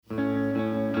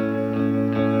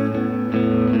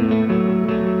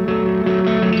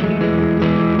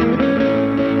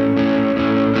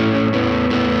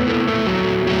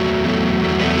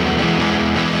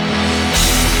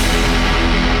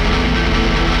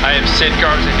I'm Sid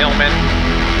Garza-Hillman,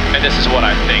 and this is what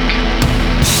I think.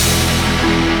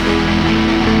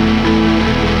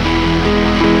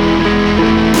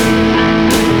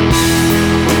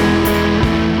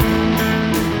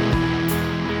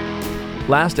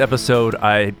 Last episode,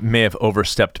 I may have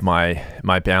overstepped my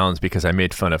bounds because I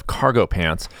made fun of cargo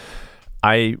pants.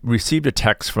 I received a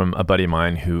text from a buddy of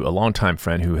mine, a longtime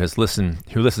friend who listens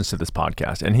to this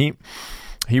podcast, and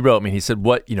he wrote me. He said,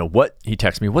 "What he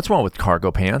texted me, what's wrong with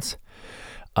cargo pants?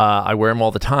 I wear them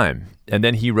all the time." And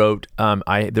then he wrote,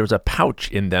 "There's a pouch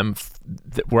in them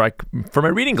for my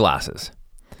reading glasses."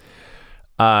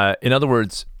 In other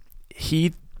words,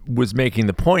 he was making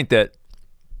the point that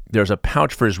there's a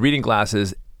pouch for his reading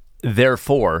glasses,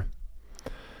 therefore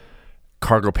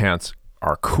cargo pants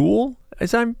are cool.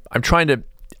 As I'm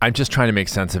just trying to make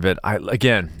sense of it.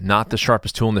 Again, not the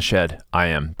sharpest tool in the shed. I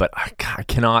am, but I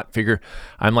cannot figure.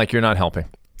 I'm like, you're not helping.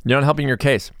 You're not helping your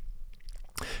case.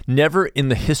 Never in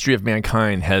the history of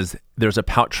mankind has there's a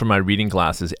pouch for my reading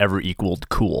glasses ever equaled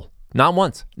cool. Not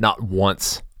once. Not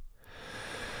once.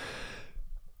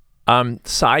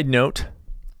 Side note,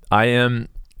 I am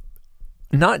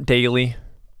not daily.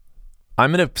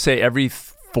 I'm going to say every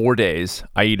 4 days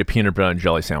I eat a peanut butter and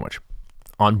jelly sandwich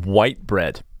on white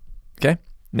bread. Okay?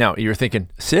 Now you're thinking,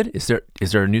 Sid, is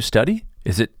there a new study?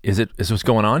 Is what's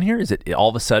going on here? Is it all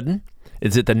of a sudden?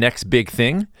 Is it the next big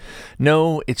thing?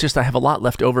 No, it's just I have a lot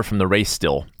left over from the race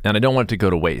still, and I don't want it to go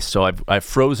to waste. So I've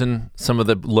frozen some of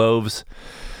the loaves,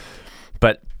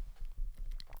 but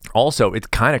also it's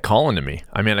kind of calling to me.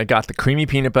 I mean, I got the creamy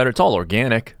peanut butter. It's all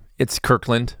organic. It's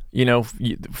Kirkland,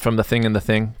 from the thing,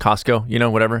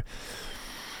 Costco, whatever.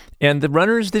 And the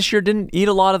runners this year didn't eat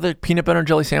a lot of the peanut butter and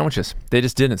jelly sandwiches. They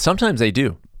just didn't. Sometimes they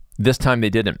do. This time they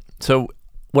didn't. So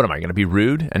what am I going to be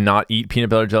rude and not eat peanut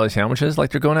butter and jelly sandwiches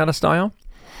like they're going out of style?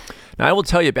 Now, I will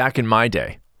tell you, back in my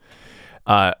day,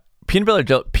 peanut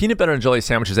butter and jelly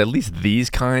sandwiches, at least these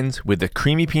kinds with the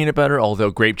creamy peanut butter, although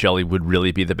grape jelly would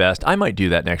really be the best. I might do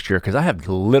that next year because I have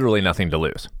literally nothing to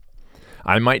lose.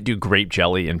 I might do grape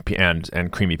jelly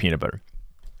and creamy peanut butter.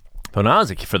 But when I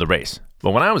was for the race, but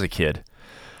when I was a kid,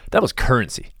 that was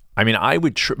currency. I mean,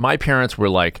 my parents were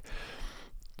like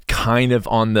kind of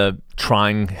on the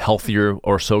trying healthier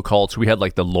or so-called. So we had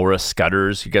like the Laura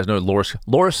Scudders. You guys know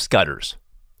Laura Scudders.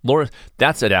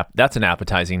 That's an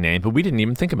appetizing name, but we didn't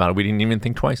even think about it. We didn't even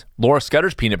think twice. Laura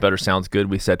Scudder's peanut butter sounds good,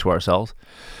 we said to ourselves.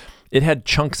 It had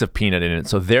chunks of peanut in it,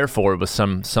 so therefore it was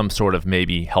some sort of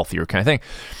maybe healthier kind of thing.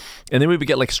 And then we would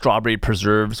get like strawberry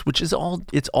preserves, which is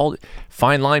it's all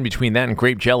fine line between that and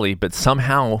grape jelly, but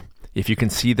somehow if you can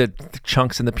see the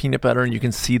chunks in the peanut butter and you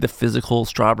can see the physical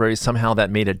strawberries, somehow that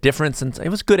made a difference. And it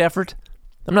was good effort.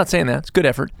 I'm not saying that. It's good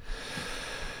effort.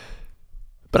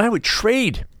 But I would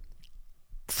trade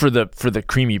for the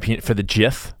creamy peanut, for the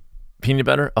Jif peanut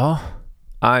butter. Oh,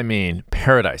 I mean,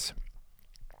 paradise.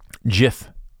 Jiffy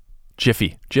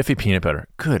peanut butter.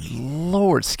 Good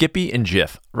Lord. Skippy and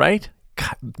Jif, right?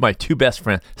 God, my two best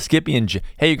friends, Skippy and Jif.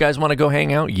 Hey, you guys want to go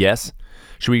hang out? Yes.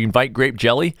 Should we invite grape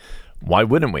jelly? Why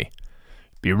wouldn't we?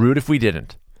 Be rude if we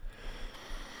didn't.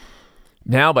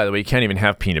 Now, by the way, you can't even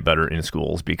have peanut butter in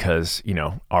schools because,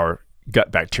 our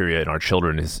gut bacteria in our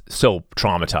children is so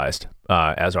traumatized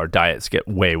as our diets get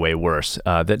way, way worse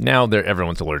that now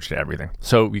everyone's allergic to everything.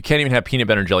 So you can't even have peanut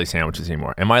butter and jelly sandwiches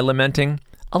anymore. Am I lamenting?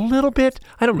 A little bit.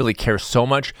 I don't really care so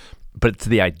much, but it's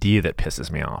the idea that pisses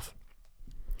me off.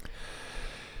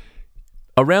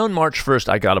 Around March 1st,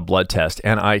 I got a blood test,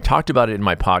 and I talked about it in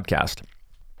my podcast.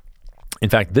 In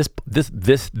fact,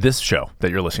 this show that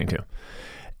you're listening to,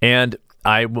 and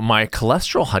my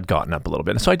cholesterol had gotten up a little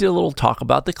bit, and so I did a little talk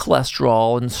about the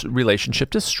cholesterol and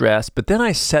relationship to stress. But then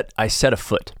I set a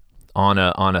foot on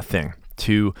a thing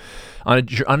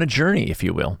on a journey, if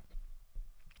you will.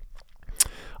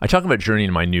 I talk about journey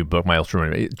in my new book, my Ultra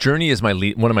Running. Journey is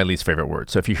one of my least favorite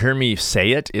words. So if you hear me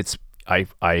say it, I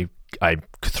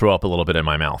throw up a little bit in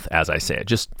my mouth as I say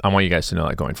it. I want you guys to know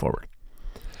that going forward.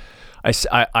 I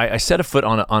set a foot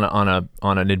on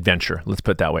an adventure, let's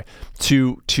put it that way,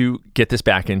 to get this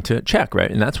back into check,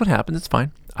 right? And that's what happened. It's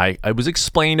fine. I was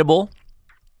explainable.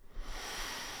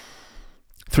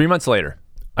 3 months later,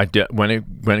 I went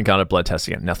and got a blood test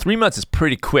again. Now, 3 months is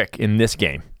pretty quick in this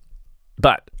game,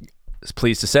 but it's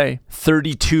pleased to say,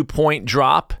 32-point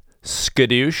drop,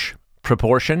 skadoosh,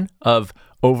 proportion of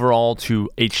overall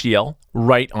to HDL,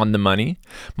 right on the money.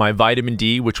 My vitamin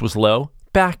D, which was low,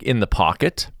 back in the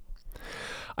pocket.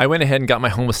 I went ahead and got my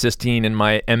homocysteine and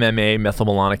my MMA,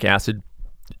 methylmalonic acid,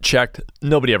 checked.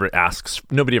 Nobody ever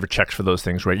checks for those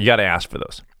things, right? You got to ask for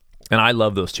those. And I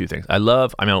love those two things. I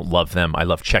don't love them. I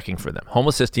love checking for them.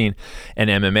 Homocysteine and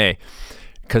MMA,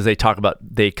 because they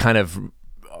kind of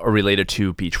are related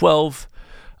to B12,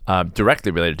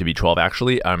 directly related to B12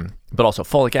 actually, but also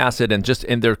folic acid, and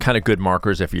they're kind of good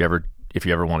markers if you ever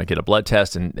want to get a blood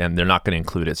test, and they're not going to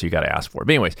include it, so you got to ask for it.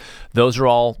 But anyways, those are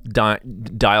all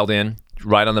dialed in,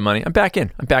 right on the money. I'm back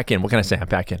in. What can I say? I'm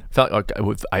back in.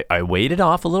 I waited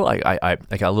off a little. I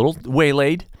got a little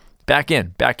waylaid. Back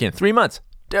in. 3 months.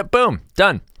 Boom.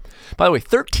 Done. By the way,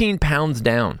 13 pounds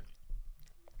down.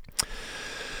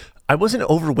 I wasn't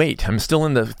overweight. I'm still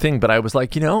in the thing, but I was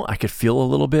like, I could feel a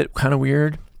little bit kind of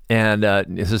weird. And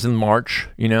this is in March,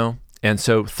 and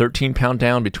so 13 pound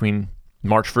down between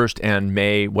March 1st and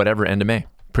May, whatever, end of May.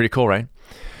 Pretty cool, right?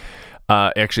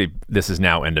 Actually, this is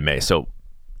now end of May, so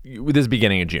this is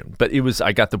beginning of June. But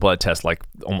I got the blood test like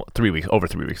over 3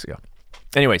 weeks ago.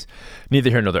 Anyways, neither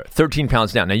here nor there. 13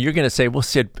 pounds down. Now you're going to say, well,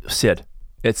 Sid,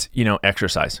 it's,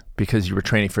 exercise because you were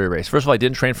training for your race. First of all, I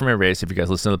didn't train for my race. If you guys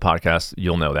listen to the podcast,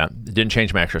 you'll know that. It didn't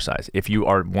change my exercise. If you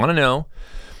want to know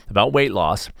about weight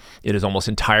loss, it is almost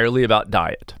entirely about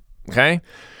diet, okay?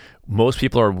 Most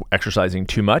people are exercising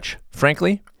too much,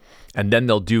 frankly, and then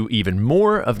they'll do even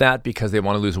more of that because they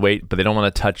want to lose weight, but they don't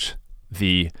want to touch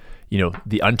the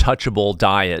untouchable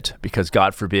diet because,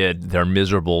 God forbid, they're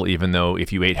miserable, even though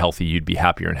if you ate healthy, you'd be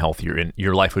happier and healthier, and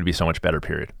your life would be so much better,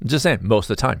 period. I'm just saying, most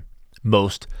of the time.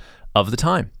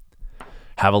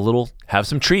 Have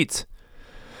some treats.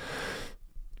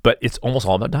 But it's almost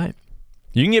all about diet.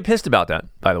 You can get pissed about that,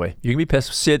 by the way. You can be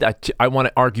pissed. Sid, I want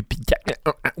to argue.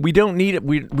 We don't need it.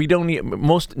 We don't need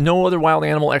no other wild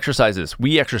animal exercises.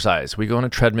 We exercise. We go on a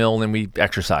treadmill and we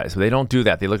exercise. They don't do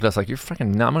that. They look at us like, you're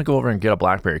freaking, I'm going to go over and get a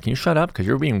BlackBerry. Can you shut up? Because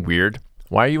you're being weird.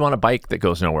 Why are you on a bike that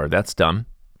goes nowhere? That's dumb.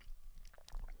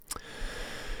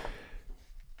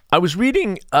 I was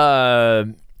reading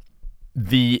an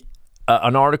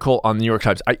article on the New York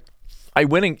Times. I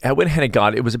went ahead and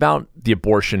got it. It was about the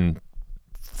abortion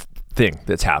thing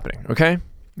that's happening. Okay.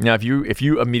 Now, if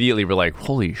you immediately were like,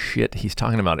 holy shit, he's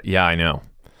talking about it. Yeah, I know.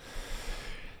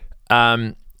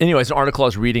 Anyways, an article, I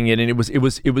was reading it, and it was,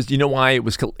 you know why it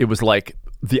was like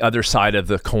the other side of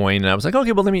the coin. And I was like,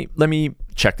 okay, well, let me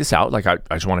check this out. Like, I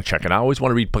just want to check it out. I always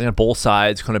want to read both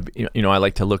sides, kind of, I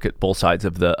like to look at both sides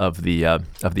of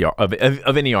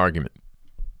any argument.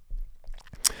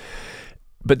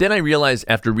 But then I realized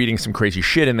after reading some crazy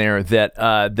shit in there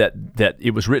that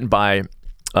it was written by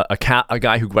a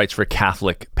guy who writes for a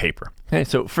Catholic paper. Okay,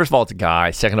 so first of all, it's a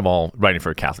guy. Second of all, writing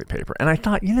for a Catholic paper. And I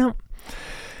thought,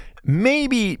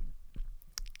 maybe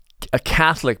a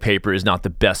Catholic paper is not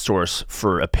the best source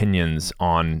for opinions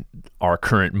on our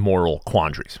current moral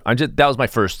quandaries. That was my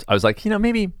first. I was like,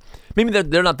 maybe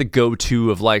they're not the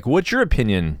go-to of like, what's your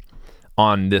opinion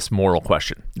on this moral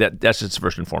question? That's just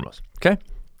first and foremost. Okay,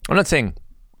 I'm not saying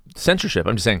censorship.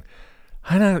 I'm just saying,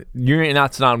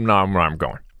 that's not where I'm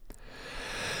going.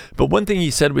 But one thing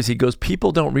he said was, he goes,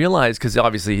 people don't realize, because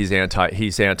obviously he's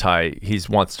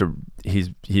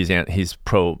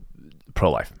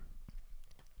pro-life.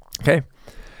 Okay.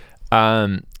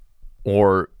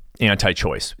 Or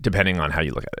anti-choice, depending on how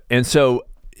you look at it. And so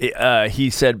he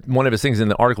said, one of his things in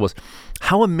the article was,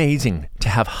 how amazing to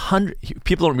have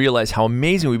people don't realize how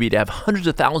amazing it would be to have hundreds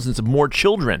of thousands of more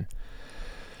children.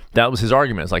 That was his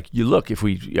argument. It's like, you look, if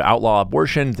we outlaw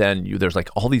abortion, then there's like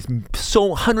all these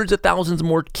hundreds of thousands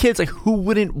more kids. Like, who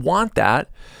wouldn't want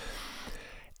that?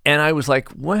 And I was like,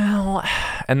 well,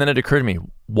 and then it occurred to me,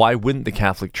 why wouldn't the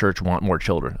Catholic Church want more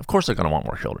children? Of course they're going to want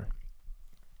more children.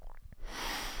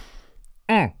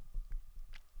 I'm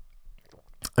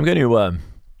going to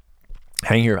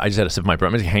hang here. I just had a sip of my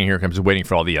breath. I'm just hanging here. I'm just waiting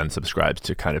for all the unsubscribes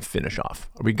to kind of finish off.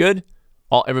 Are we good?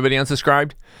 Everybody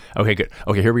unsubscribed? Okay, good.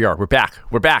 Okay, here we are. We're back.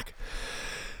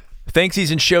 Thanksies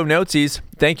and show notesies.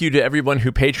 Thank you to everyone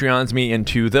who Patreons me, and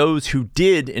to those who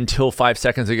did until 5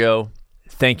 seconds ago.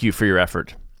 Thank you for your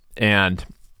effort. And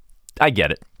I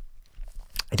get it.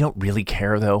 I don't really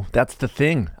care, though. That's the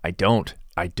thing. I don't.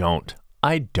 I'm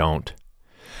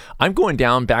going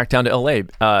back down to LA.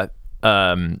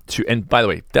 And by the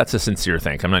way, that's a sincere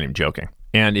thank. I'm not even joking.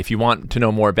 And if you want to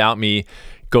know more about me,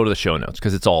 go to the show notes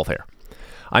because it's all there.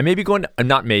 I'm going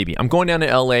down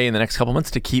to LA in the next couple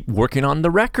months to keep working on the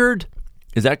record.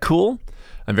 Is that cool?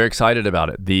 I'm very excited about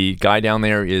it. The guy down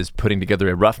there is putting together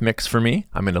a rough mix for me.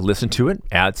 I'm going to listen to it,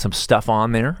 add some stuff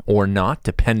on there or not,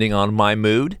 depending on my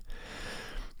mood,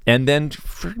 and then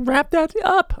wrap that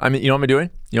up. You know what I'm doing?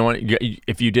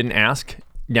 If you didn't ask,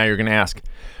 now you're going to ask.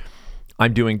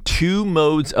 I'm doing 2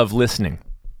 modes of listening.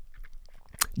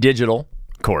 Digital,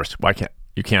 of course.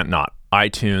 You can't not.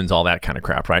 iTunes, all that kind of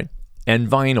crap, right? And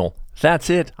vinyl. That's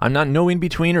it. I'm not no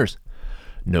in-betweeners.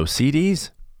 No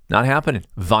CDs. Not happening.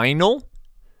 Vinyl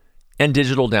and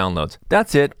digital downloads.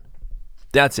 That's it.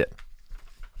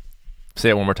 Say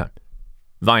it one more time.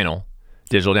 Vinyl,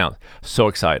 digital downloads. So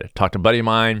excited. Talked to a buddy of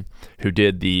mine who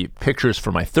did the pictures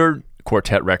for my third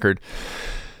quartet record.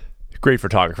 Great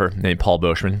photographer named Paul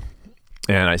Boschman.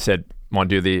 And I said, want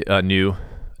to do the new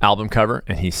album cover?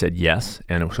 And he said yes.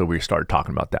 And so we started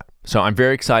talking about that. So I'm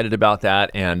very excited about that,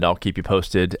 and I'll keep you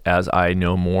posted as I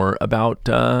know more about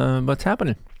what's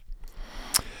happening.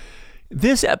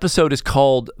 This episode is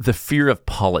called The Fear of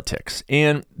Politics.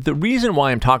 And the reason why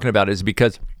I'm talking about it is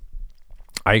because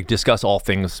I discuss all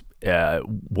things,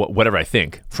 whatever I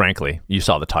think, frankly. You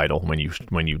saw the title when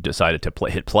you decided to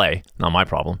hit play. Not my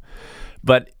problem.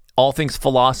 But all things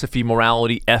philosophy,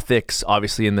 morality, ethics,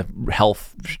 obviously in the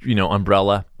health,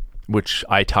 umbrella, which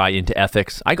I tie into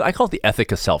ethics. I call it the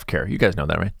ethic of self-care. You guys know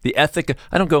that, right? The ethic.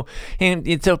 I don't go, and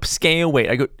it's a scale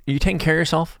weight. I go, are you taking care of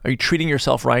yourself? Are you treating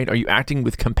yourself right? Are you acting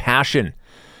with compassion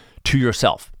to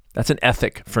yourself? That's an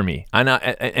ethic for me.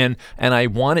 And I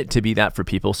want it to be that for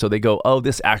people. So they go, oh,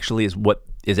 this actually is what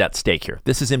is at stake here.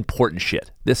 This is important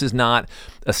shit. This is not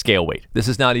a scale weight. This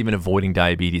is not even avoiding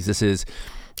diabetes. This is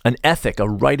an ethic, a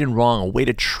right and wrong, a way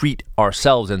to treat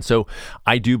ourselves. And so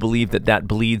I do believe that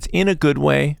bleeds in a good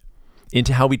way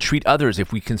into how we treat others.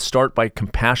 If we can start by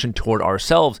compassion toward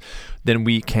ourselves, then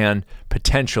we can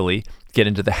potentially get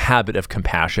into the habit of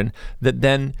compassion that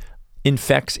then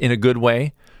infects in a good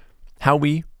way how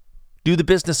we do the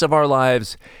business of our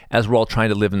lives as we're all trying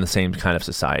to live in the same kind of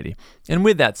society. And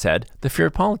with that said, the fear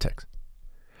of politics.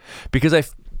 Because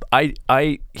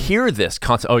I hear this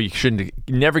concept, you shouldn't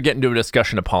never get into a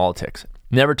discussion of politics.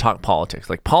 Never talk politics.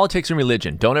 Like politics and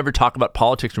religion. Don't ever talk about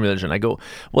politics and religion. I go,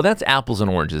 well, that's apples and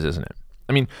oranges, isn't it?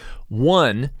 I mean,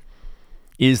 one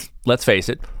is, let's face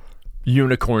it,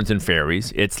 unicorns and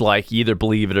fairies. It's like either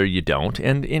believe it or you don't.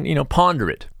 And ponder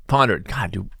it.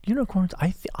 God, do unicorns?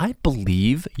 I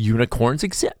believe unicorns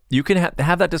exist. You can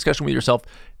have that discussion with yourself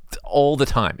all the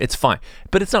time. It's fine.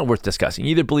 But it's not worth discussing.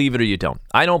 Either believe it or you don't.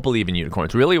 I don't believe in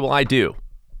unicorns. Really? Well, I do.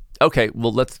 Okay,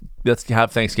 well, let's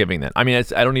have Thanksgiving then. I mean,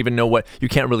 I don't even know what, you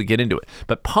can't really get into it.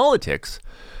 But politics,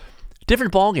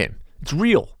 different ballgame. It's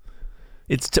real.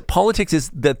 Politics is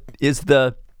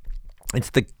the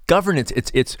governance.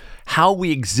 It's how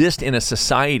we exist in a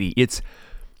society. It's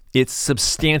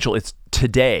substantial. It's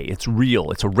today. It's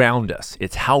real. It's around us.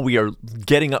 It's how we are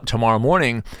getting up tomorrow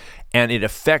morning, and it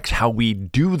affects how we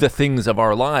do the things of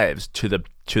our lives to the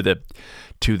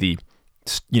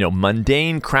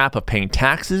mundane crap of paying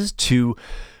taxes, to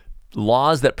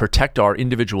laws that protect our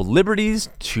individual liberties,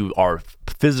 to our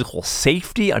physical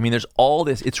safety. I mean, there's all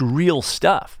this. It's real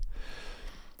stuff.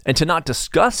 And to not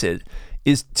discuss it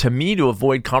is, to me, to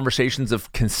avoid conversations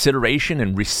of consideration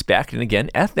and respect, and again,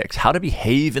 ethics, how to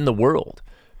behave in the world,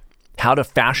 how to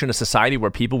fashion a society where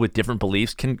people with different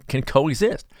beliefs can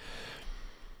coexist,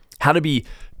 how to be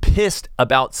pissed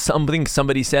about something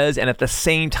somebody says and at the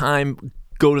same time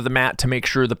go to the mat to make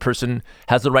sure the person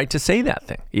has the right to say that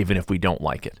thing, even if we don't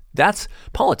like it. That's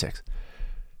politics.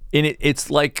 And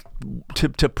it's like to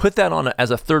put that on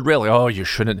as a third rail, like, oh, you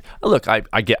shouldn't. Look,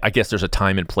 I guess there's a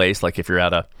time and place. Like if you're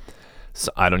at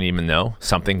I don't even know,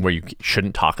 something where you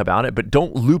shouldn't talk about it, but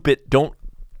don't loop it. Don't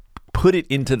put it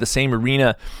into the same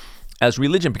arena as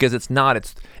religion, because it's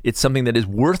not. It's something that is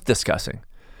worth discussing.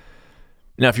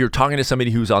 Now, if you're talking to somebody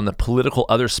who's on the political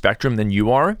other spectrum than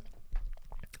you are,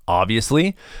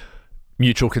 obviously,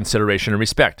 mutual consideration and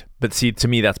respect. But see, to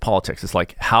me, that's politics. It's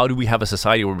like, how do we have a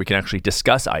society where we can actually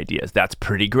discuss ideas? That's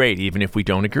pretty great, even if we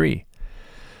don't agree.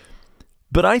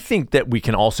 But I think that we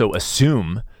can also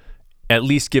assume, at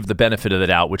least give the benefit of the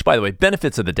doubt, which, by the way,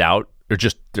 benefits of the doubt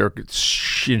they're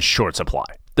in short supply.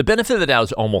 The benefit of the doubt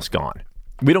is almost gone.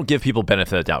 We don't give people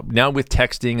benefit of the doubt. Now with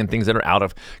texting and things that are out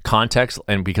of context,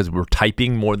 and because we're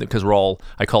typing more than, because we're all,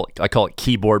 I call it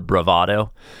keyboard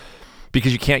bravado,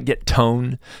 because you can't get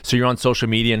tone. So you're on social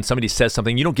media and somebody says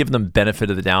something, you don't give them benefit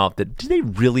of the doubt that, do they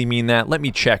really mean that? Let me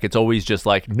check. It's always just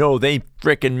like, no, they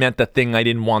frickin' meant the thing I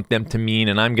didn't want them to mean,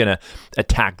 and I'm going to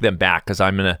attack them back because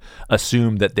I'm going to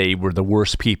assume that they were the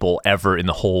worst people ever in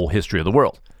the whole history of the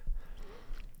world.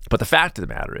 But the fact of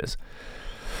the matter is,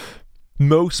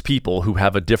 most people who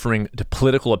have a differing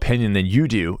political opinion than you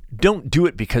do don't do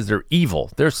it because they're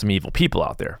evil. There's some evil people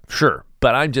out there, sure.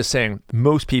 But I'm just saying,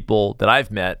 most people that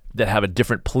I've met that have a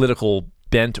different political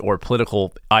bent or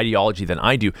political ideology than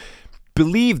I do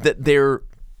believe that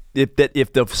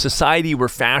if the society were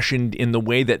fashioned in the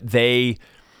way that they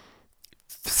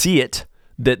see it,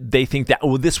 that they think that,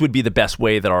 this would be the best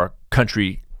way that our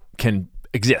country can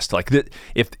exist. Like that,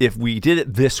 if we did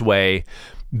it this way,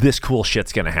 this cool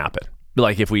shit's going to happen.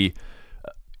 Like if we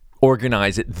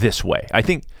organize it this way. I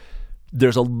think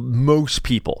there's most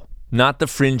people, not the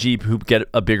fringy who get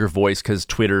a bigger voice because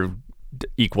Twitter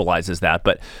equalizes that.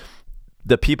 But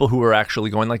the people who are actually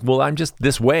going like, well, I'm just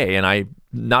this way, and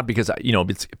not because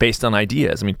it's based on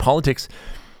ideas. I mean, politics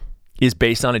is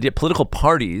based on idea. Political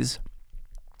parties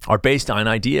are based on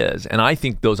ideas, and I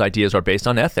think those ideas are based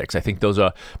on ethics. I think those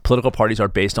political parties are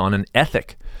based on an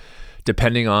ethic,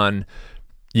 depending on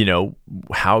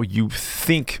how you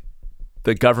think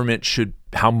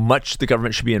how much the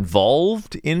government should be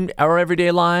involved in our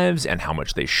everyday lives, and how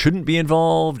much they shouldn't be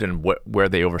involved, and where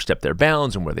they overstep their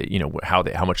bounds, and where they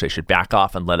how much they should back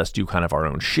off and let us do kind of our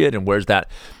own shit, and where's that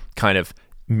kind of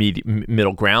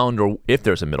middle ground, or if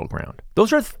there's a middle ground.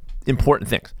 Those are important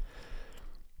things.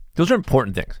 Those are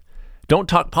important things. Don't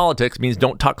talk politics means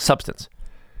don't talk substance.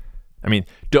 I mean,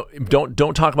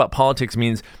 don't talk about politics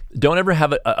means don't ever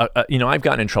have I've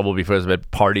gotten in trouble because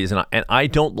of parties, and I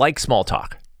don't like small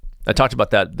talk. I talked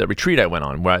about the retreat I went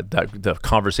on, where the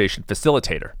conversation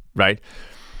facilitator, right?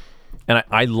 And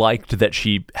I liked that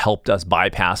she helped us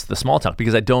bypass the small talk,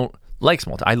 because I don't like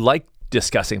small talk. I like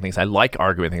discussing things. I like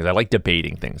arguing things. I like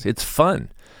debating things. It's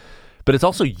fun, but it's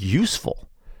also useful.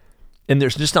 And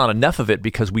there's just not enough of it,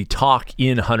 because we talk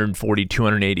in 140,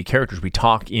 280 characters. We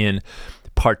talk in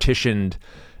partitioned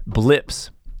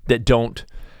blips that don't,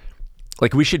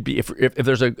 like, we should be, if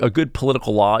there's a good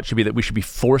political law, it should be that we should be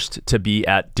forced to be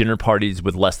at dinner parties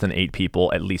with less than 8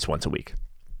 people at least once a week.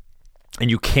 And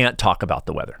you can't talk about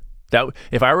the weather. That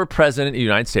if I were president of the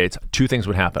United States, 2 things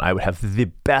would happen. I would have the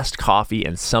best coffee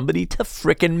and somebody to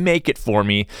frickin' make it for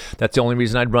me. That's the only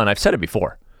reason I'd run. I've said it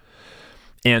before.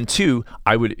 And 2,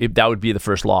 that would be the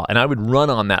first law. And I would run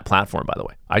on that platform, by the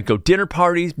way. I'd go dinner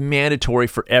parties, mandatory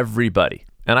for everybody.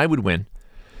 And I would win.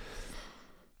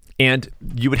 And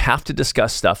you would have to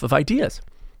discuss stuff of ideas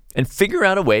and figure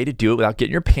out a way to do it without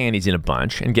getting your panties in a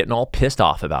bunch and getting all pissed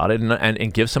off about it,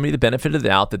 and give somebody the benefit of the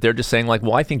doubt that they're just saying like,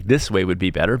 well, I think this way would be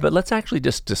better, but let's actually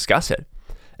just discuss it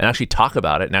and actually talk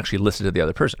about it and actually listen to the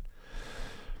other person.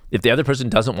 If the other person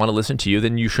doesn't want to listen to you,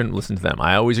 then you shouldn't listen to them.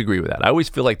 I always agree with that. I always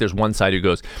feel like there's one side who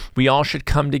goes, we all should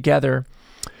come together.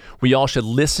 We all should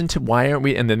listen to, why aren't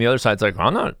we? And then the other side's like,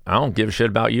 I don't give a shit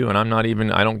about you, and I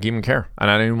don't even care,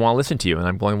 and I don't even want to listen to you. And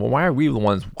I'm going, well, why are we the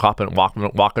ones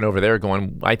walking over there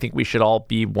going, I think we should all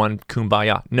be one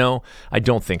kumbaya? No, I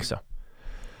don't think so.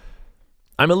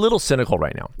 I'm a little cynical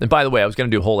right now. And by the way, I was going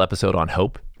to do a whole episode on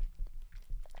hope.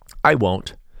 I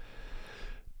won't.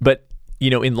 But,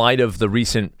 in light of the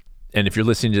recent, and if you're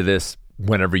listening to this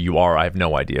whenever you are, I have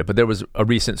no idea, but there was a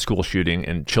recent school shooting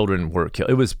and children were killed.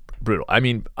 It was brutal. I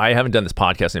mean, I haven't done this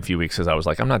podcast in a few weeks because I was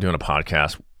like, I'm not doing a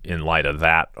podcast in light of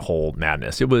that whole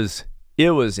madness. It was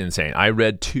insane. I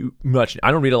read too much.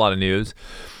 I don't read a lot of news.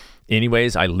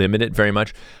 Anyways, I limit it very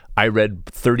much. I read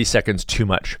 30 seconds too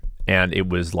much, and it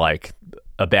was like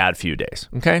a bad few days.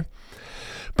 Okay.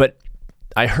 But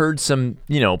I heard some,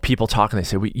 people talking. They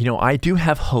say, I do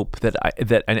have hope that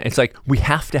and it's like, we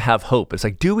have to have hope. It's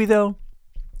like, do we though?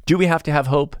 Do we have to have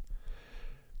hope?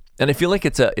 And I feel like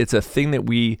it's a thing that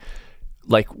we,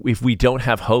 like, if we don't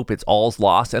have hope, it's all's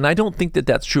lost. And I don't think that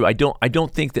that's true.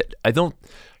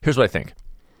 Here's what I think.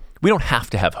 We don't have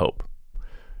to have hope.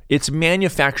 It's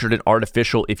manufactured and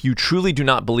artificial if you truly do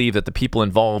not believe that the people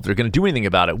involved are going to do anything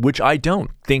about it, which I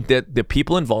don't think that the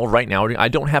people involved right now, I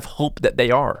don't have hope that they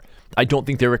are. I don't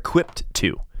think they're equipped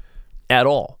to at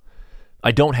all.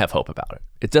 I don't have hope about it.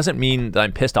 It doesn't mean that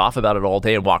I'm pissed off about it all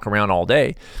day and walk around all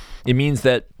day. It means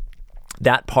that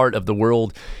that part of the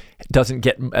world doesn't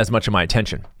get as much of my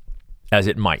attention as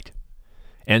it might.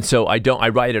 And so I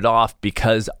write it off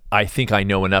because I think I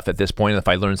know enough at this point. If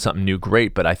I learn something new,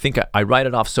 great. But I think I write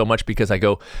it off so much because I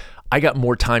got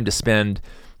more time to spend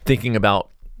thinking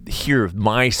about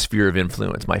my sphere of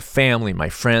influence, my family, my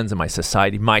friends, and my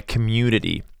society, my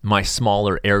community, my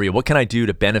smaller area. What can I do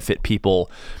to benefit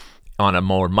people on a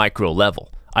more micro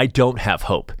level? I don't have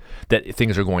hope that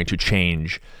things are going to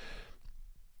change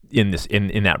in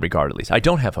that regard, at least. I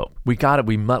don't have hope. We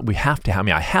have to have,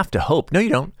 I have to hope. No, you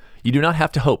don't. You do not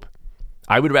have to hope.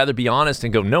 I would rather be honest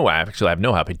and go, no, I have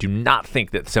no hope. I do not think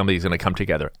that somebody's going to come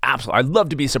together. Absolutely. I'd love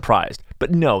to be surprised,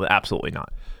 but no, absolutely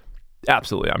not.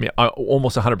 Absolutely. I'm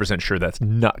almost 100% sure that's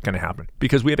not going to happen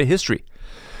because we have a history.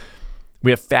 We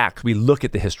have facts. We look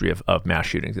at the history of mass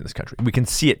shootings in this country. We can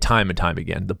see it time and time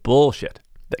again. The bullshit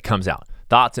that comes out.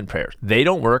 Thoughts and prayers. They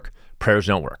don't work. Prayers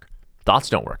don't work. Thoughts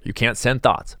don't work. You can't send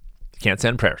thoughts. You can't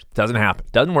send prayers. Doesn't happen.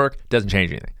 Doesn't work. Doesn't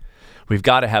change anything. We've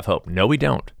got to have hope. No, we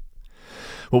don't.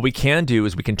 What we can do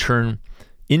is we can turn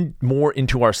more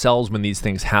into ourselves when these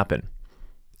things happen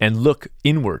and look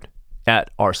inward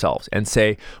at ourselves and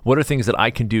say, what are things that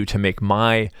I can do to make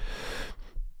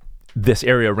this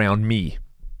area around me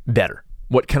better?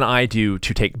 What can I do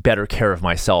to take better care of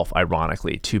myself,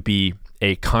 ironically, to be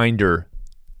a kinder,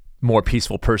 more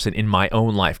peaceful person in my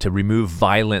own life, to remove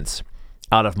violence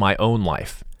out of my own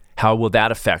life? How will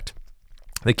that affect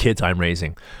the kids I'm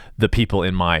raising, the people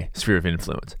in my sphere of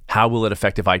influence? How will it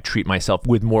affect if I treat myself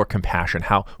with more compassion?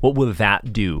 What will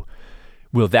that do?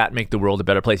 Will that make the world a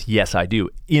better place? Yes, I do,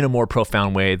 in a more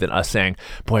profound way than us saying,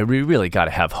 boy, we really got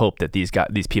to have hope that these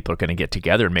people are going to get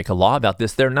together and make a law about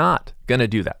this. They're not going to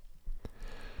do that.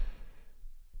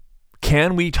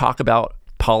 Can we talk about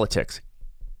politics?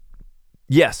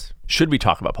 Yes. Should we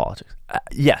talk about politics?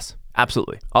 Yes,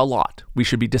 absolutely. A lot. We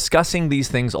should be discussing these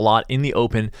things a lot in the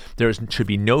open. There should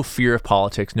be no fear of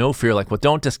politics, no fear like, well,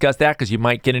 don't discuss that because you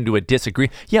might get into a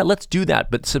disagreement. Yeah, let's do that,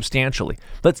 but substantially.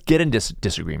 Let's get into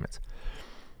disagreements.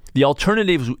 The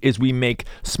alternative is we make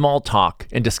small talk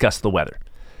and discuss the weather.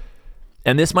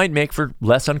 And this might make for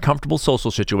less uncomfortable social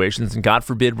situations, and God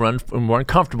forbid we're more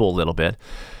uncomfortable a little bit.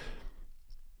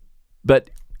 But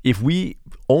if we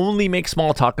only make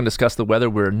small talk and discuss the weather,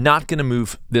 we're not going to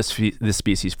move this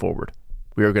species forward.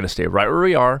 We are going to stay right where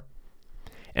we are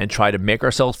and try to make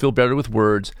ourselves feel better with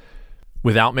words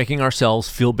without making ourselves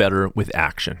feel better with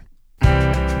action.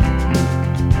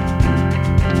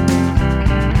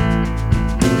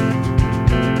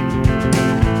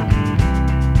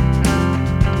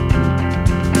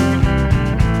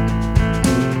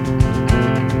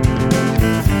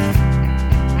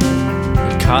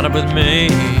 Caught up with me,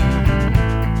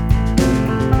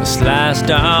 a sliced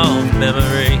off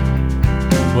memory.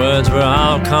 Words were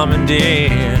all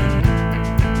commandeered,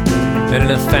 and in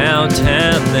a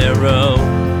fountain they wrote.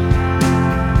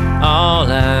 All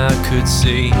I could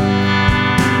see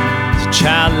was a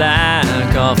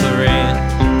childlike offering.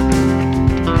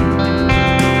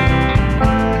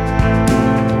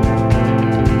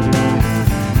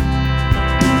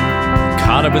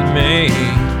 Caught up with me,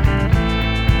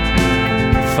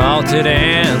 faulted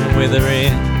and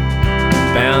withering,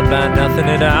 bound by nothing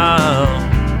at all.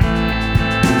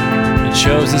 It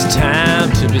chose its time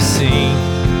to be seen,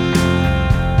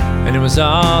 and it was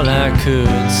all I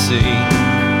could see.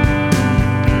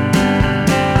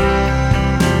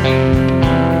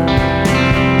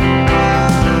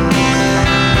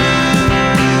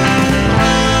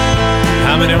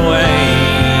 How many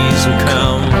ways will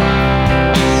come?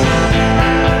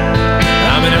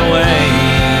 How many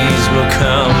ways will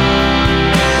come?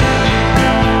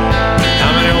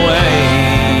 How many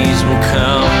ways will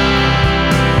come?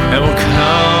 And will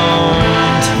come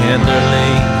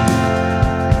tenderly.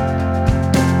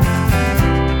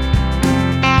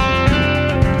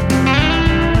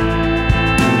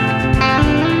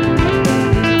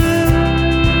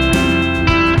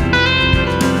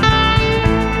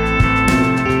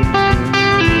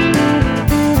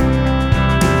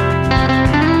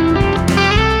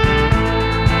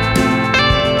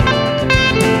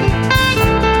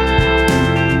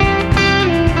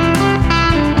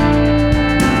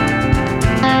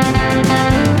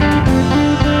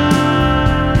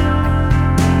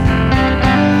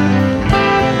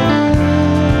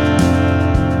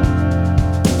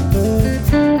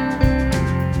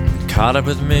 Caught up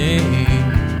with me,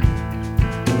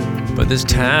 but this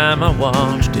time I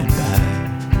watched it by.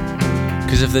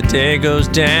 'Cause if the day goes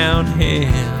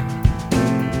downhill,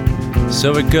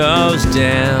 so it goes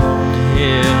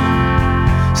downhill,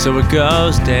 so it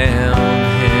goes downhill.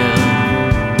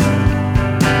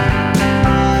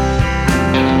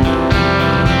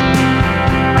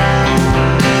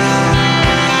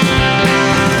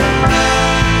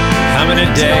 How many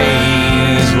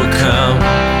days will come?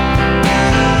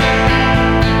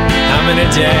 How many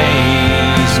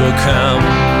days will come?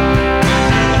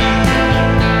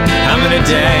 How many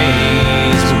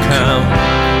days will come?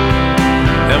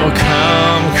 And will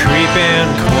come creeping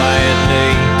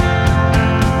quietly.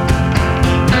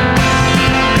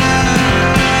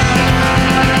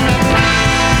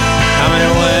 How many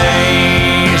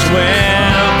ways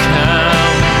will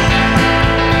come?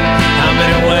 How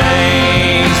many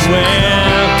ways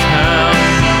will come?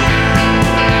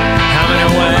 How many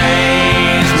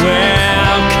ways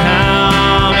will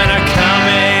come and are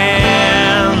coming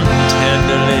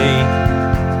tenderly,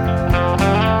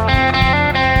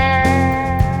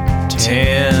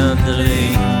 tenderly,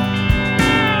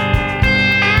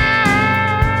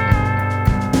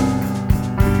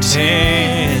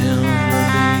 tenderly.